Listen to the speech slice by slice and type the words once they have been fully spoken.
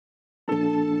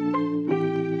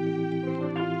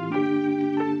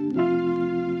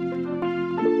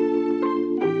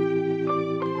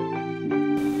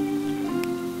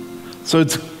So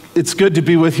it's good to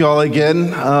be with you all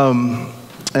again,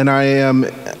 and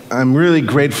I'm really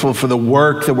grateful for the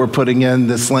work that we're putting in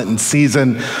this Lenten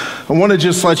season. I want to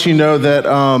just let you know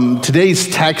that today's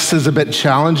text is a bit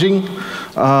challenging.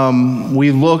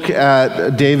 We look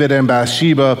at David and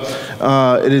Bathsheba.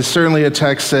 It is certainly a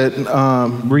text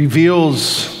that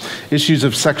reveals issues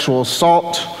of sexual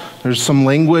assault. There's some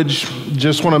language.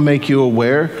 Just want to make you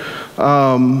aware.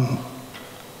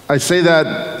 I say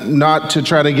that not to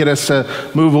try to get us to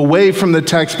move away from the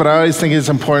text, but I always think it's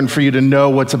important for you to know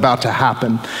what's about to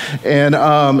happen.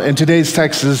 And today's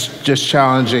text is just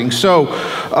challenging. So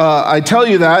I tell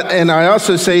you that, and I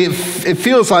also say it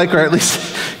feels like, or at least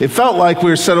it felt like,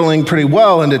 we're settling pretty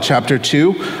well into chapter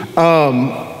 2.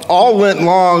 All Lent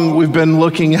long, we've been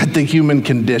looking at the human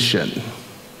condition,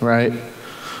 right?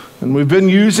 And we've been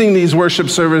using these worship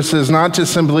services not to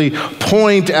simply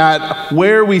point at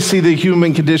where we see the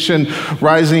human condition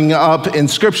rising up in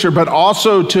Scripture, but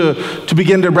also to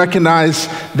begin to recognize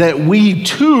that we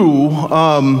too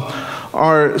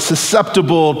are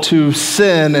susceptible to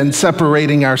sin and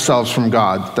separating ourselves from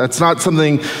God. That's not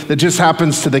something that just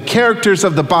happens to the characters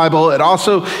of the Bible. It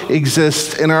also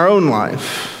exists in our own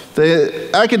life. The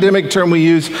academic term we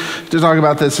use to talk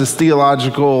about this is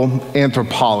theological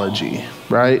anthropology,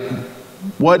 right?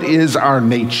 What is our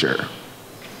nature?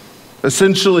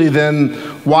 Essentially, then,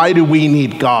 why do we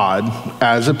need God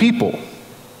as a people?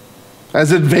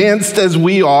 As advanced as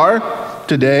we are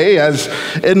today, as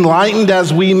enlightened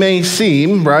as we may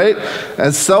seem, right?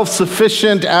 As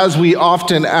self-sufficient as we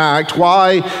often act,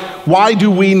 why do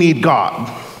we need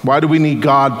God? Why do we need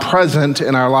God present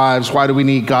in our lives? Why do we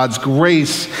need God's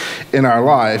grace in our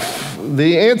life?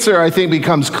 The answer, I think,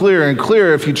 becomes clearer and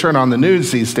clearer if you turn on the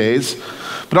news these days,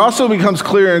 but also becomes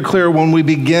clearer and clearer when we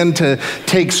begin to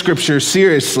take Scripture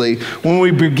seriously, when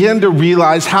we begin to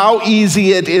realize how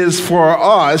easy it is for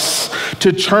us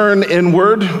to turn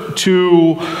inward,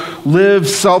 to live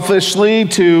selfishly,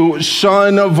 to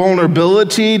shun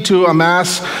vulnerability, to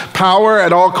amass power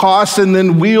at all costs, and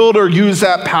then wield or use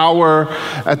that power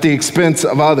at the expense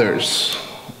of others.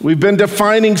 We've been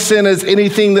defining sin as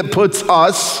anything that puts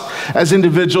us as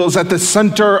individuals at the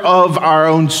center of our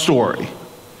own story.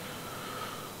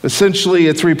 Essentially,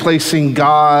 it's replacing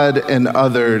God and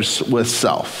others with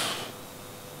self.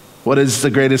 What is the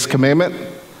greatest commandment?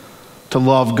 To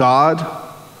love God,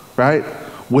 right?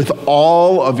 With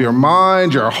all of your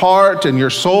mind, your heart, and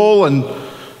your soul, and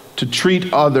to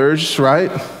treat others, right,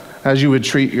 as you would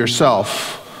treat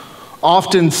yourself.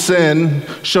 Often sin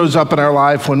shows up in our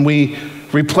life when we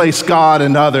replace God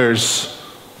and others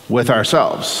with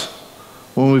ourselves.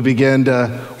 When we begin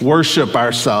to worship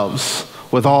ourselves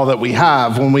with all that we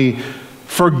have, when we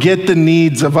forget the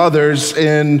needs of others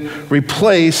in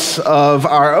replace of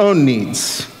our own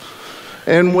needs.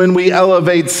 And when we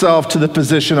elevate self to the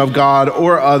position of God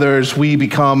or others, we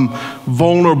become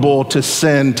vulnerable to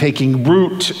sin taking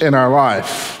root in our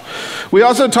life. We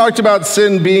also talked about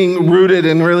sin being rooted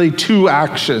in really two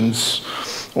actions,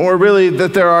 or really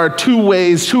that there are two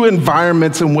ways, two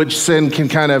environments in which sin can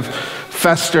kind of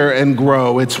fester and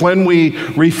grow. It's when we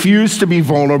refuse to be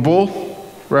vulnerable,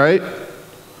 right?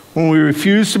 When we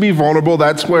refuse to be vulnerable,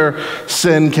 that's where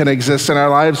sin can exist in our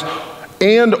lives.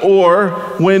 And or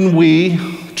when we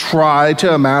try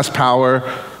to amass power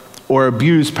or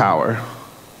abuse power.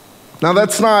 Now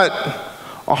that's not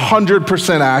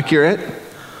 100% accurate,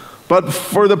 but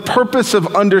for the purpose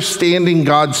of understanding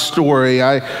God's story,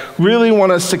 I really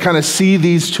want us to kind of see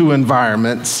these two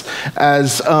environments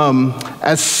as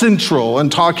central in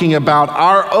talking about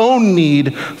our own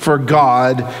need for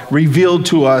God revealed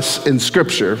to us in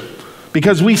Scripture.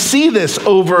 Because we see this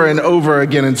over and over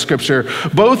again in Scripture.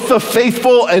 Both the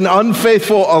faithful and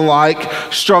unfaithful alike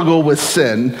struggle with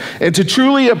sin. And to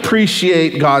truly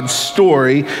appreciate God's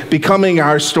story becoming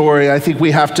our story, I think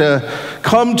we have to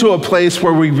come to a place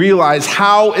where we realize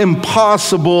how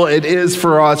impossible it is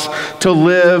for us to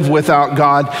live without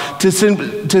God, to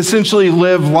essentially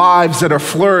live lives that are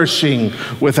flourishing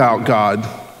without God.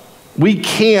 We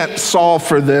can't solve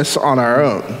for this on our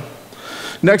own.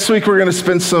 Next week, we're going to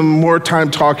spend some more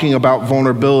time talking about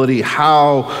vulnerability,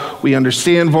 how we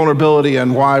understand vulnerability,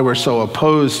 and why we're so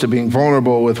opposed to being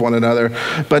vulnerable with one another.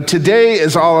 But today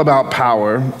is all about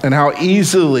power and how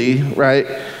easily, right,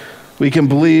 we can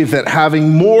believe that having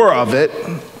more of it,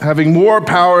 having more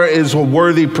power is a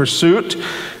worthy pursuit.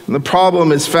 And the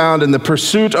problem is found in the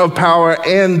pursuit of power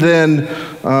and then,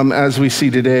 as we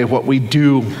see today, what we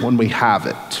do when we have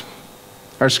it.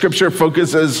 Our scripture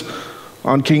focuses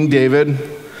on King David,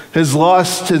 his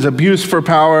lust, his abuse for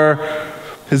power,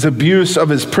 his abuse of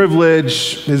his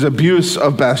privilege, his abuse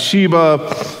of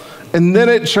Bathsheba, And then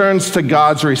it turns to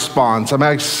God's response. I'm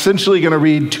essentially going to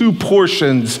read two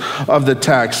portions of the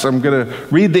text. I'm going to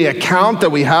read the account that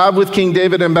we have with King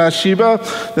David and Bathsheba,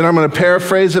 then I'm going to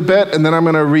paraphrase a bit, and then I'm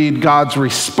going to read God's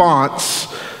response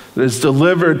that is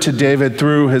delivered to David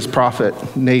through his prophet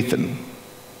Nathan.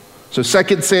 So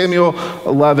 2 Samuel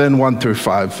 11, 1 through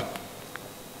 5.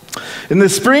 In the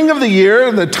spring of the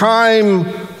year, the time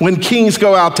when kings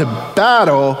go out to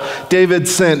battle, David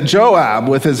sent Joab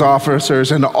with his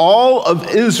officers and all of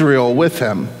Israel with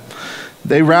him.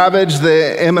 They ravaged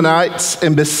the Ammonites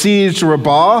and besieged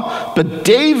Rabbah, but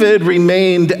David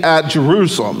remained at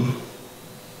Jerusalem.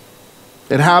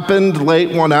 It happened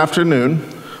late one afternoon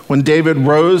when David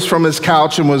rose from his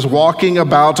couch and was walking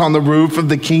about on the roof of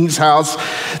the king's house,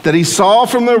 that he saw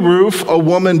from the roof a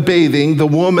woman bathing. The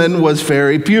woman was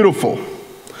very beautiful.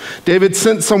 David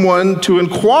sent someone to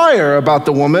inquire about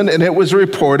the woman, and it was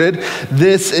reported,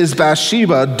 "This is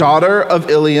Bathsheba, daughter of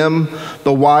Eliam,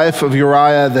 the wife of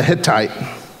Uriah the Hittite."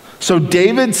 So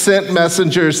David sent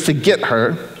messengers to get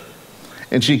her,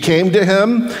 and she came to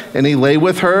him, and he lay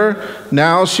with her.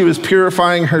 Now she was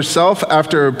purifying herself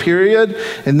after a period,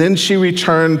 and then she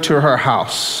returned to her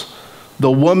house. The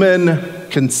woman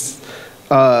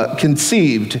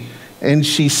conceived, and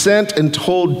she sent and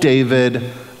told David,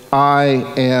 "I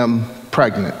am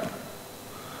pregnant."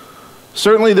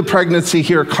 Certainly the pregnancy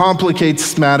here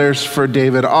complicates matters for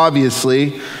David,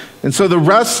 obviously. And so the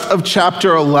rest of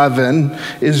chapter 11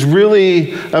 is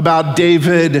really about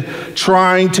David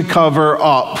trying to cover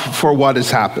up for what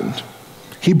has happened.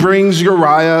 He brings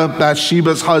Uriah,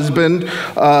 Bathsheba's husband,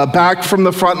 back from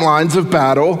the front lines of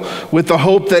battle with the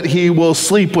hope that he will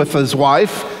sleep with his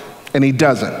wife, and he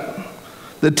doesn't.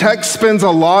 The text spends a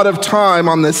lot of time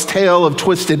on this tale of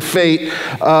twisted fate.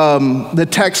 The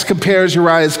text compares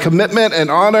Uriah's commitment and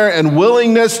honor and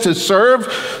willingness to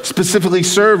serve, specifically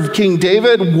serve King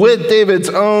David, with David's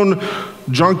own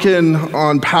drunken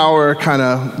on power kind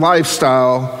of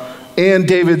lifestyle and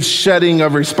David's shedding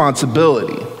of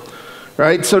responsibility,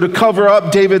 right? So to cover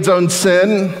up David's own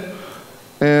sin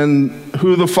and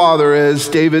who the father is,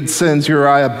 David sends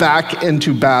Uriah back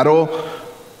into battle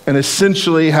and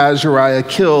essentially has Uriah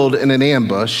killed in an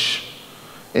ambush.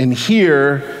 And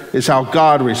here is how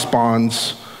God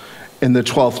responds in the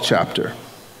 12th chapter.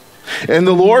 "And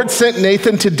the Lord sent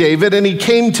Nathan to David, and he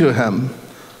came to him.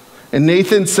 And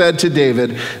Nathan said to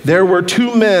David, 'There were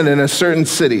two men in a certain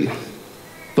city,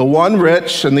 the one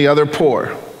rich and the other poor.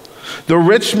 The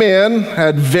rich man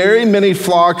had very many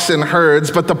flocks and herds,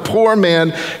 but the poor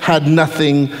man had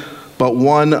nothing but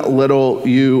one little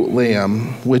ewe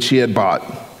lamb, which he had bought.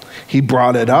 He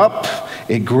brought it up,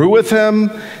 it grew with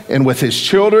him, and with his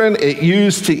children it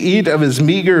used to eat of his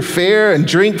meager fare and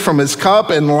drink from his cup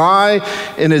and lie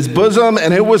in his bosom,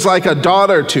 and it was like a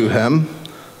daughter to him.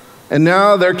 And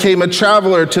now there came a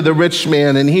traveler to the rich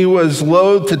man, and he was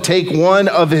loath to take one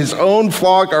of his own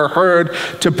flock or herd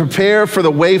to prepare for the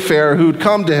wayfarer who'd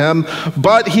come to him,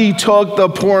 but he took the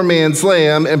poor man's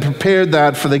lamb and prepared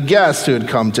that for the guest who had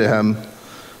come to him.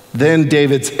 Then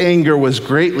David's anger was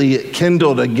greatly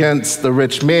kindled against the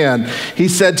rich man. He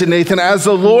said to Nathan, 'As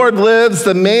the Lord lives,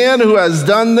 the man who has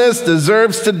done this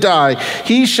deserves to die.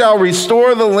 He shall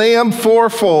restore the lamb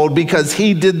fourfold because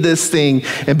he did this thing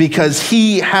and because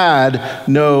he had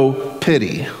no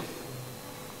pity.'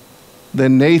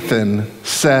 Then Nathan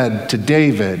said to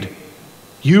David,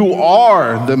 'You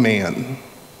are the man.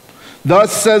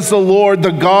 Thus says the Lord,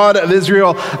 the God of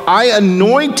Israel, I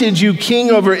anointed you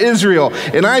king over Israel,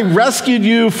 and I rescued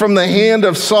you from the hand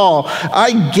of Saul.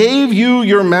 I gave you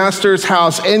your master's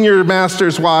house and your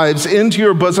master's wives into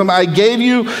your bosom. I gave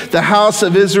you the house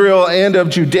of Israel and of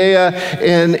Judea,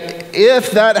 and if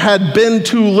that had been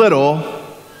too little,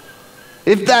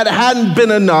 if that hadn't been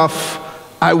enough,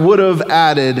 I would have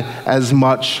added as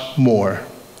much more.'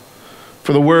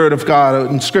 For the word of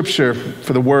God in Scripture,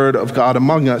 for the word of God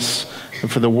among us, and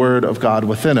for the word of God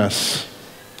within us.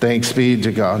 Thanks be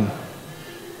to God."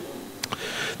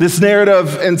 This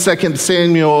narrative in 2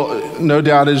 Samuel, no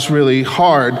doubt, is really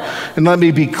hard. And let me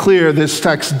be clear, this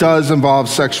text does involve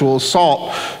sexual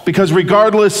assault, because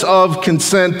regardless of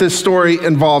consent, this story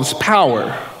involves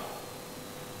power.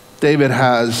 David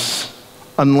has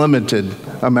unlimited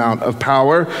amount of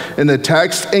power in the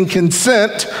text, and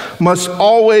consent must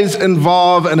always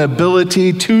involve an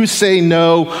ability to say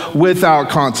no without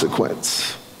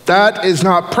consequence. That is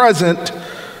not present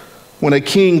when a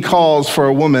king calls for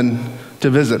a woman to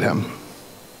visit him.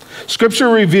 Scripture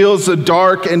reveals the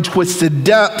dark and twisted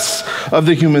depths of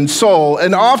the human soul,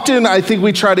 and often I think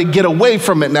we try to get away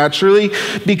from it naturally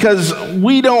because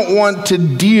we don't want to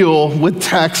deal with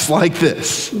texts like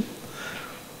this.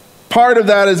 Part of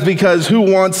that is because who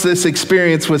wants this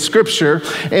experience with Scripture?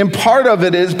 And part of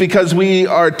it is because we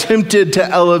are tempted to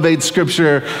elevate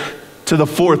Scripture to the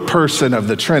fourth person of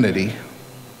the Trinity.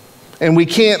 And we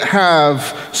can't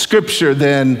have Scripture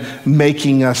then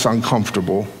making us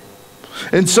uncomfortable.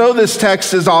 And so this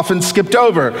text is often skipped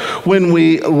over when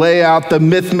we lay out the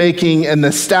myth-making and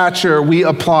the stature we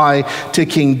apply to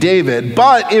King David.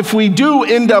 But if we do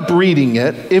end up reading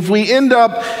it, if we end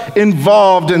up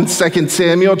involved in 2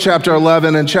 Samuel chapter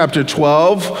 11 and chapter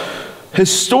 12,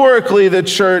 historically the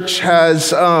church has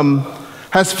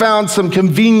found some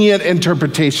convenient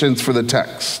interpretations for the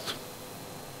text.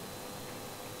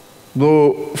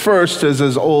 The first is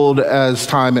as old as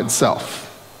time itself.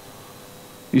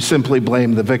 You simply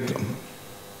blame the victim.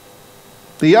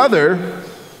 The other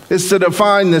is to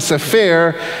define this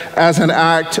affair as an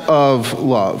act of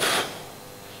love.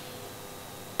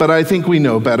 But I think we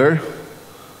know better.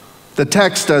 The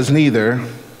text does neither,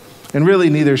 and really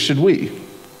neither should we.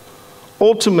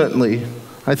 Ultimately,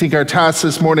 I think our task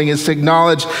this morning is to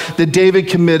acknowledge that David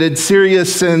committed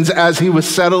serious sins as he was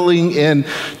settling in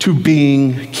to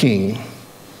being king.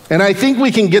 And I think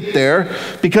we can get there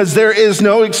because there is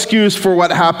no excuse for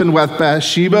what happened with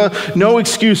Bathsheba, no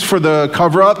excuse for the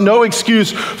cover-up, no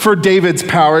excuse for David's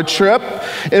power trip.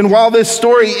 And while this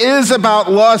story is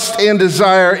about lust and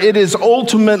desire, it is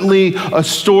ultimately a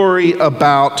story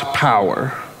about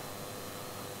power.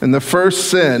 And the first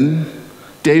sin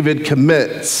David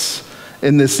commits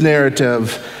in this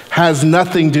narrative has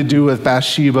nothing to do with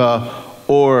Bathsheba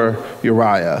or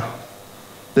Uriah.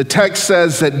 The text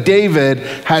says that David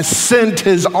has sent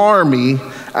his army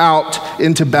out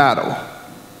into battle.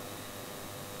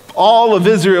 All of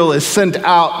Israel is sent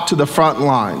out to the front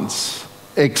lines,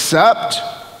 except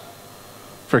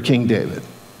for King David.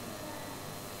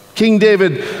 King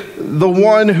David, the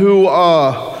one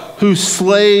who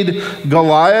slayed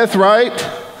Goliath, right?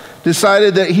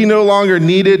 Decided that he no longer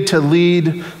needed to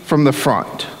lead from the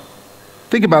front.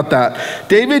 Think about that.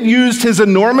 David used his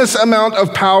enormous amount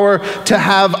of power to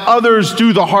have others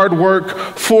do the hard work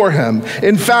for him.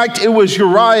 In fact, it was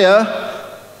Uriah,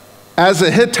 as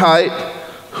a Hittite,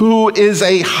 who is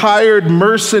a hired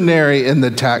mercenary in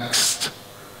the text.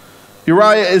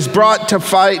 Uriah is brought to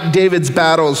fight David's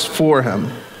battles for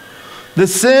him. The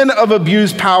sin of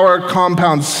abused power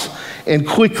compounds and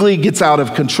quickly gets out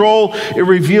of control. It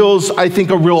reveals, I think,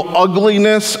 a real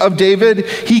ugliness of David.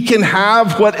 He can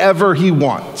have whatever he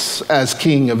wants as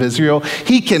king of Israel.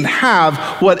 He can have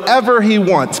whatever he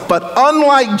wants. But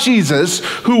unlike Jesus,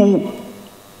 who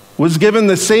was given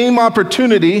the same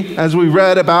opportunity as we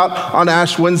read about on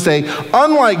Ash Wednesday,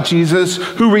 unlike Jesus,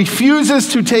 who refuses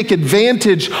to take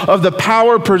advantage of the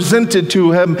power presented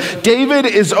to him, David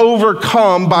is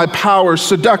overcome by power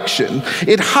seduction.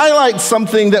 It highlights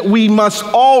something that we must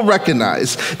all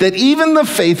recognize, that even the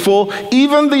faithful,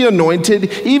 even the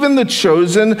anointed, even the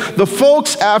chosen, the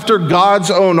folks after God's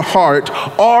own heart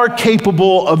are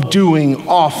capable of doing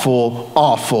awful,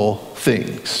 awful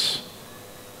things.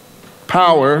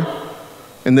 Power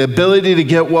and the ability to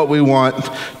get what we want,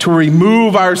 to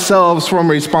remove ourselves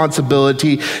from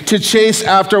responsibility, to chase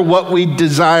after what we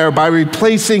desire by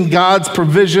replacing God's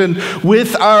provision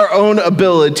with our own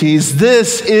abilities.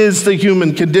 This is the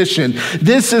human condition.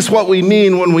 This is what we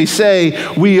mean when we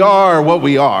say we are what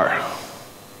we are.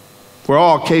 We're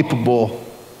all capable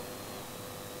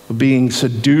of being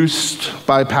seduced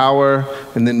by power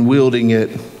and then wielding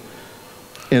it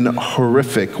in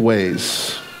horrific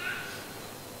ways.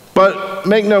 But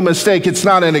make no mistake, it's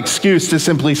not an excuse to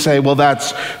simply say, well,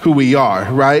 that's who we are,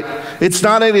 right? It's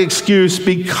not an excuse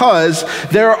because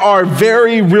there are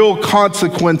very real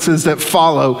consequences that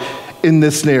follow in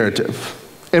this narrative.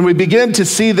 And we begin to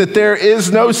see that there is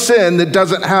no sin that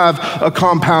doesn't have a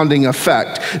compounding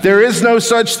effect. There is no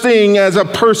such thing as a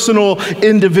personal,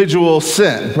 individual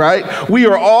sin, right? We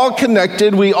are all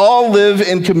connected, we all live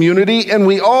in community, and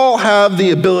we all have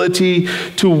the ability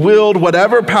to wield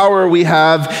whatever power we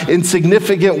have in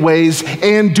significant ways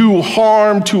and do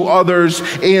harm to others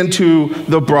and to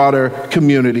the broader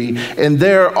community. And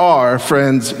there are,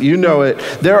 friends, you know it,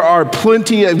 there are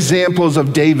plenty of examples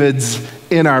of David's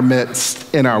in our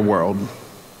midst, in our world.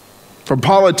 From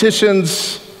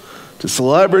politicians to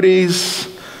celebrities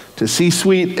to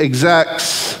C-suite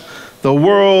execs, the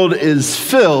world is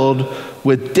filled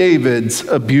with David's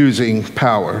abusing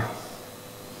power.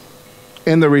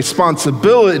 And the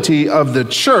responsibility of the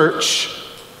church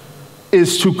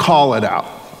is to call it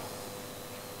out.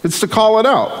 It's to call it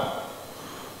out.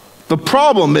 The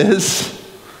problem is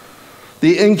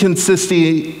the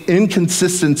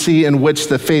inconsistency in which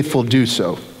the faithful do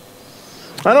so.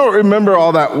 I don't remember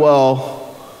all that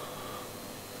well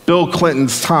Bill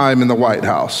Clinton's time in the White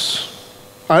House.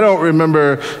 I don't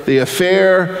remember the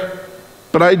affair,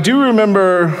 but I do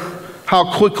remember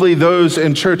how quickly those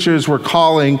in churches were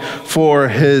calling for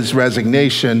his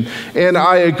resignation, and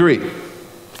I agree.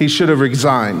 He should have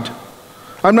resigned.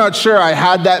 I'm not sure I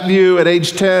had that view at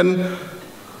age 10.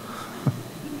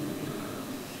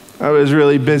 I was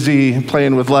really busy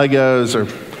playing with Legos or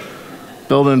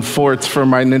building forts for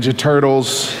my Ninja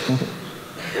Turtles.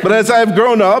 But as I've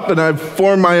grown up and I've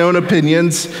formed my own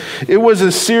opinions, it was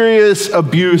a serious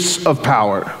abuse of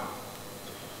power.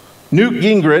 Newt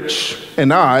Gingrich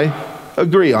and I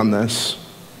agree on this.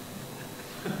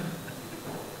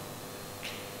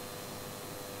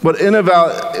 What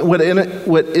invalidates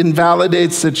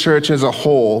the church as a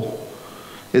whole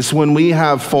is when we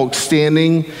have folks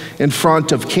standing in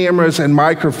front of cameras and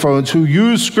microphones who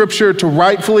use scripture to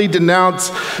rightfully denounce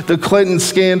the Clinton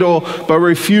scandal, but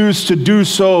refuse to do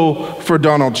so for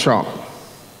Donald Trump.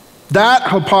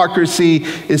 That hypocrisy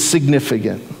is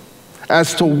significant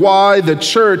as to why the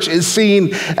church is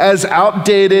seen as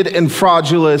outdated and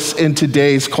fraudulent in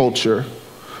today's culture.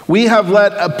 We have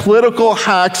let political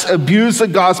hacks abuse the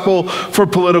gospel for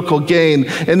political gain,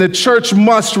 and the church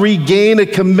must regain a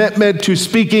commitment to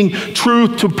speaking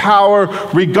truth to power,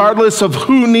 regardless of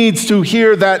who needs to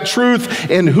hear that truth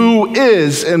and who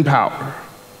is in power.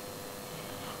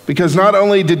 Because not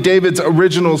only did David's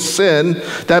original sin,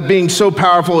 that being so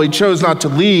powerful he chose not to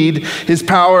lead, his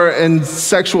power in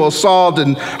sexual assault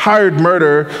and hired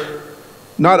murder,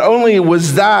 not only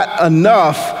was that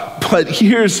enough, but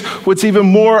here's what's even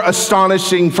more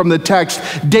astonishing from the text.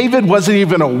 David wasn't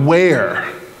even aware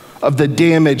of the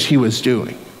damage he was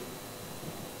doing.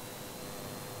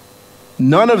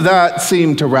 None of that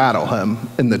seemed to rattle him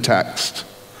in the text.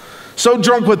 So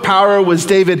drunk with power was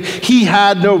David, he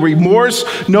had no remorse,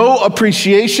 no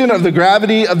appreciation of the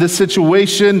gravity of the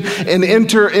situation, and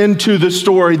enter into the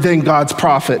story then God's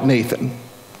prophet Nathan.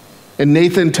 And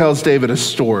Nathan tells David a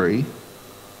story,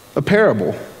 a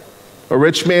parable. A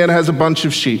rich man has a bunch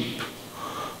of sheep.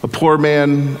 A poor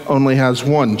man only has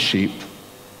one sheep.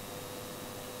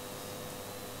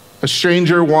 A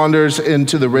stranger wanders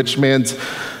into the rich man's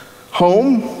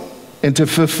home, and to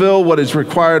fulfill what is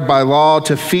required by law,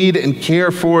 to feed and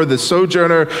care for the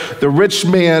sojourner, the rich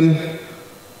man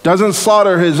doesn't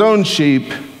slaughter his own sheep,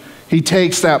 he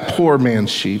takes that poor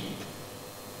man's sheep.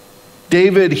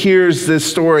 David hears this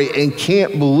story and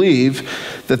can't believe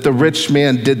that the rich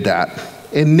man did that.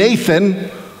 And Nathan,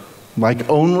 like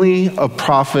only a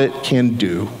prophet can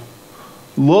do,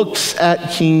 looks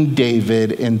at King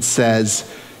David and says,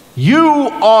 "You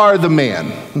are the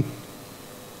man."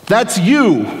 That's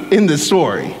you in the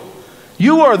story.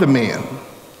 You are the man.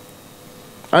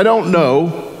 I don't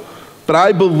know, but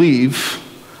I believe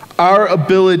our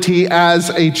ability as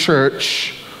a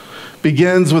church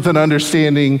begins with an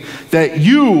understanding that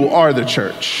you are the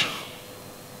church.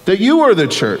 That you are the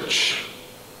church.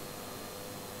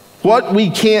 What we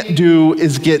can't do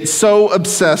is get so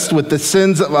obsessed with the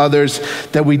sins of others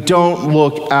that we don't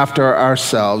look after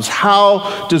ourselves.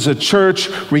 How does a church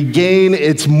regain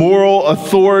its moral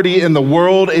authority in the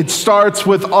world? It starts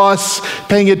with us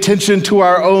paying attention to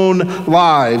our own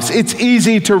lives. It's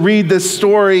easy to read this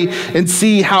story and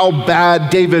see how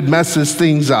bad David messes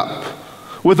things up.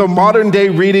 With a modern day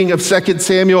reading of 2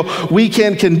 Samuel, we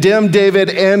can condemn David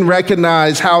and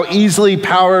recognize how easily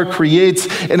power creates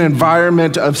an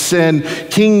environment of sin.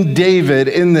 King David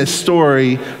in this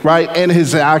story, right, and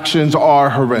his actions are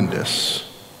horrendous.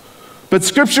 But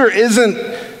scripture isn't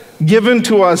given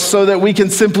to us so that we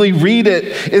can simply read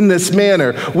it in this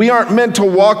manner. We aren't meant to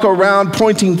walk around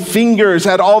pointing fingers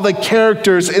at all the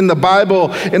characters in the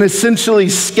Bible and essentially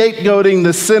scapegoating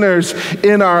the sinners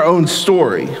in our own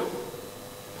story.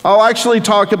 I'll actually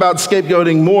talk about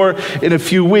scapegoating more in a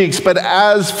few weeks, but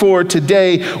as for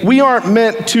today, we aren't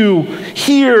meant to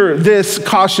hear this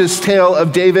cautious tale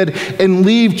of David and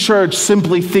leave church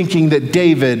simply thinking that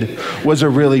David was a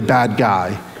really bad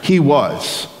guy. He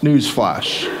was.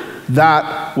 Newsflash.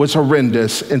 That was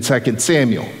horrendous in 2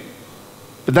 Samuel.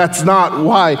 But that's not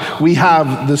why we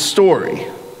have the story.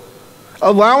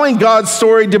 Allowing God's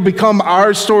story to become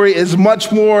our story is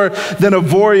much more than a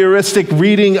voyeuristic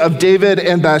reading of David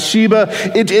and Bathsheba.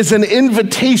 It is an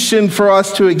invitation for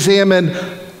us to examine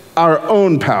our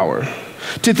own power,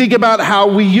 to think about how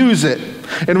we use it,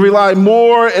 and rely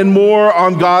more and more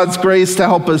on God's grace to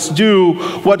help us do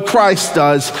what Christ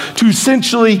does, to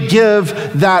essentially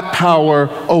give that power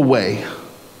away.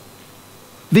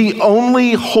 The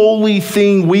only holy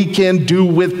thing we can do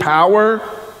with power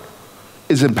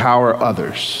is empower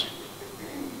others.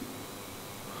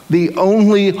 The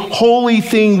only holy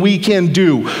thing we can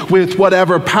do with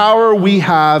whatever power we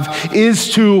have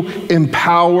is to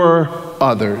empower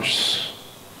others.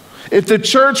 If the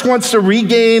church wants to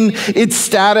regain its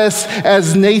status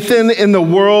as Nathan in the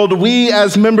world, we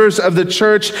as members of the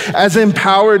church, as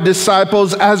empowered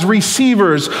disciples, as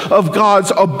receivers of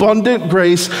God's abundant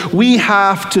grace, we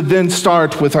have to then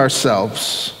start with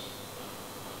ourselves.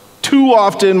 Too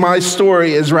often my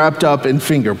story is wrapped up in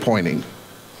finger pointing.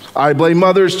 I blame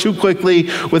others too quickly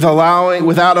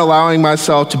without allowing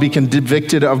myself to be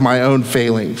convicted of my own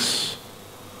failings.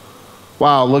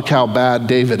 Wow, look how bad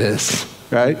David is,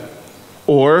 right?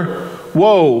 Or,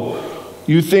 whoa,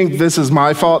 you think this is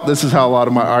my fault? This is how a lot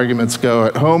of my arguments go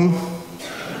at home.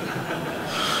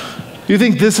 You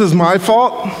think this is my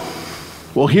fault?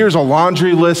 Well, here's a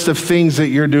laundry list of things that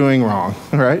you're doing wrong,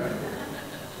 right?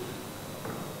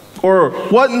 Or,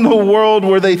 what in the world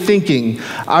were they thinking?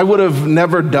 I would have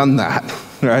never done that,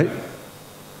 right?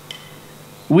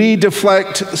 We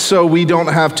deflect so we don't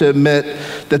have to admit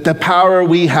that the power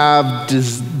we have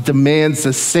demands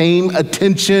the same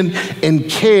attention and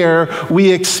care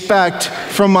we expect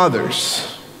from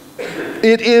others.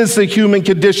 It is the human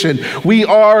condition. We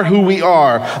are who we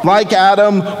are. Like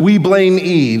Adam, we blame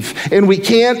Eve. And we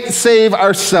can't save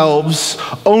ourselves.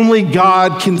 Only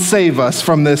God can save us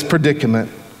from this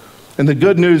predicament. And the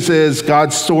good news is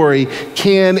God's story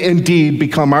can indeed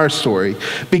become our story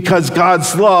because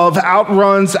God's love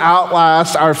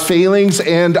outlasts our failings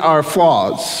and our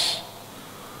flaws.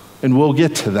 And we'll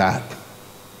get to that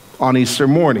on Easter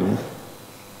morning.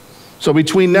 So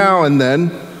between now and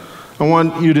then, I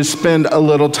want you to spend a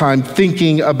little time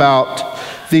thinking about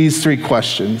these 3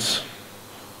 questions.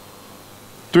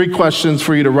 3 questions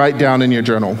for you to write down in your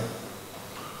journal.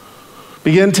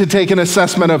 Begin to take an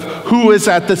assessment of who is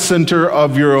at the center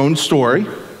of your own story.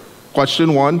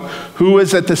 Question 1, who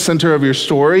is at the center of your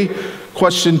story?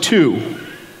 Question 2,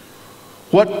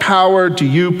 what power do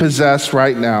you possess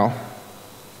right now?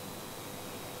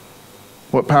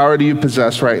 What power do you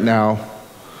possess right now?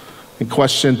 And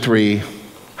question 3,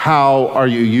 how are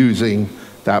you using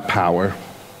that power?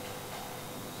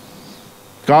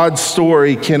 God's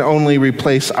story can only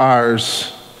replace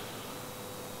ours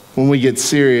when we get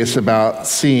serious about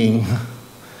seeing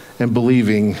and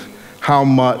believing how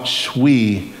much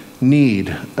we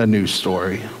need a new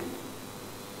story.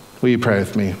 Will you pray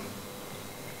with me?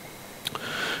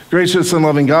 Gracious and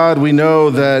loving God, we know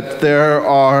that there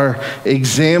are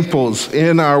examples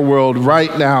in our world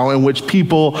right now in which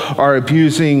people are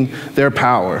abusing their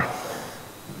power.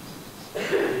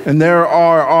 And there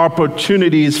are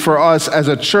opportunities for us as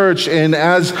a church and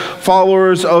as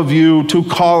followers of you to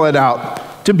call it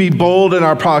out, to be bold in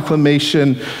our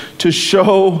proclamation, to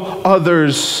show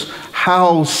others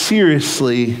how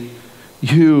seriously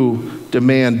you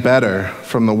demand better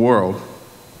from the world.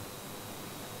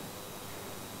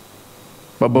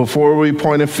 But before we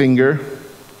point a finger,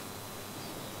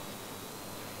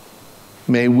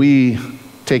 may we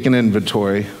take an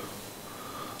inventory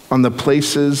on the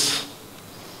places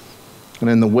and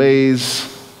in the ways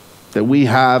that we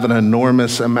have an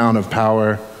enormous amount of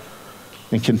power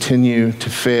and continue to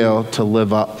fail to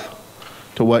live up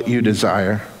to what you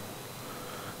desire.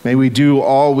 May we do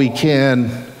all we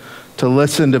can to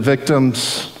listen to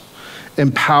victims,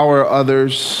 empower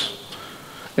others,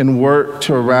 and work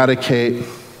to eradicate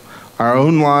our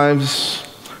own lives,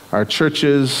 our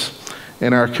churches,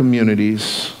 and our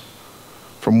communities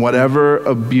from whatever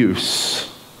abuse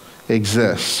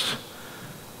exists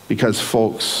because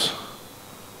folks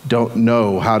don't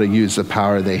know how to use the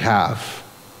power they have.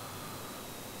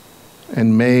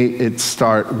 And may it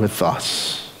start with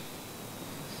us.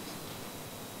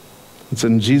 It's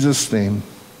in Jesus' name,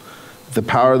 with the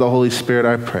power of the Holy Spirit,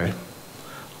 I pray.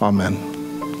 Amen.